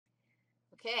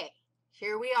Okay,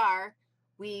 here we are.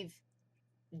 We've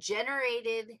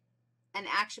generated an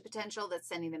action potential that's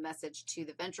sending the message to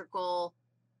the ventricle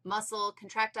muscle,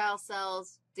 contractile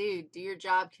cells. Dude, do your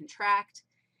job, contract.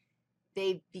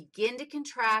 They begin to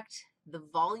contract. The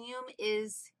volume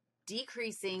is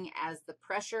decreasing as the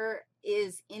pressure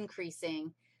is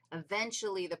increasing.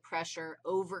 Eventually, the pressure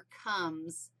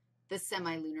overcomes the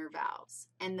semilunar valves,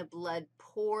 and the blood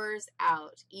pours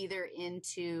out either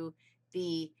into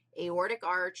the aortic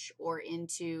arch or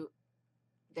into,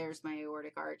 there's my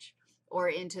aortic arch, or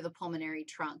into the pulmonary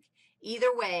trunk.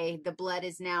 Either way, the blood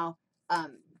is now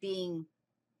being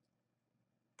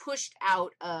pushed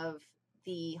out of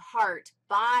the heart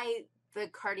by the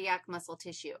cardiac muscle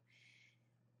tissue.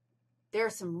 There are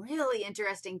some really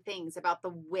interesting things about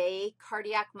the way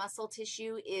cardiac muscle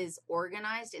tissue is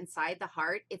organized inside the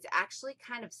heart. It's actually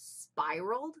kind of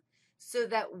spiraled so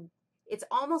that it's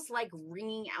almost like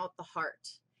wringing out the heart.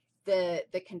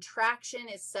 The contraction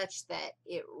is such that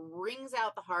it wrings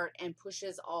out the heart and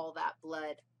pushes all that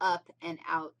blood up and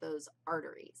out those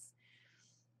arteries.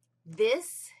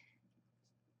 This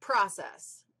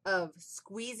process of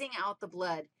squeezing out the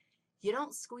blood, you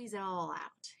don't squeeze it all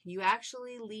out. You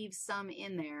actually leave some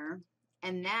in there,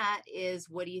 and that is,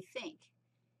 what do you think?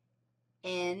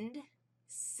 End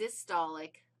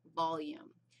systolic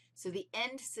volume. So the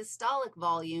end systolic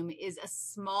volume is a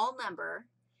small number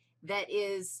that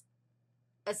is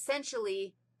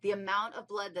essentially the amount of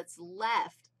blood that's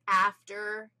left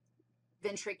after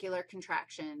ventricular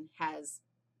contraction has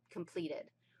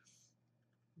completed.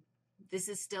 This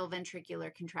is still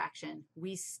ventricular contraction.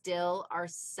 We still are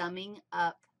summing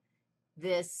up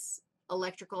this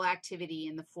electrical activity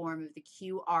in the form of the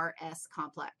QRS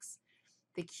complex.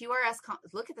 The QRS,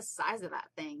 look at the size of that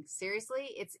thing. Seriously,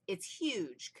 it's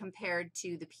huge compared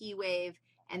to the P wave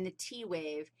and the T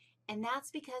wave, and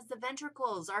that's because the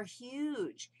ventricles are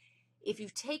huge. If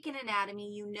you've taken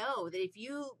anatomy, you know that if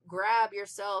you grab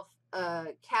yourself a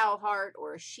cow heart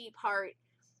or a sheep heart,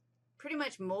 pretty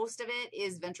much most of it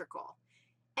is ventricle.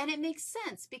 And it makes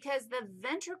sense because the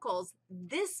ventricles,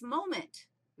 this moment,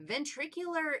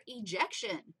 ventricular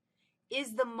ejection,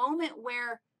 is the moment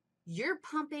where you're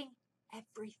pumping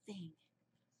everything.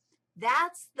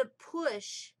 That's the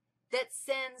push that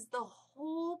sends the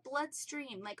whole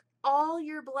bloodstream, like all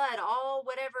your blood, all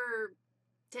whatever,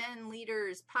 10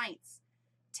 liters, pints,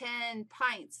 10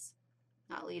 pints,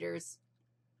 not liters,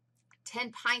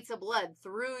 10 pints of blood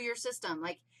through your system.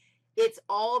 Like, it's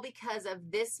all because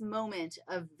of this moment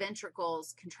of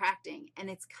ventricles contracting, and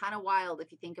it's kind of wild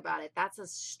if you think about it. That's a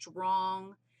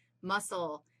strong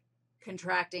muscle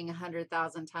contracting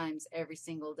 100,000 times every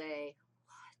single day.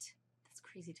 What? That's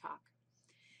crazy talk.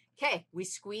 Okay, we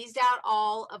squeezed out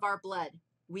all of our blood.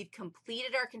 We've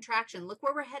completed our contraction. Look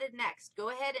where we're headed next. Go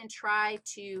ahead and try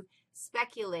to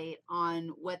speculate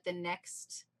on what the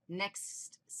next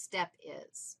step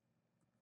is.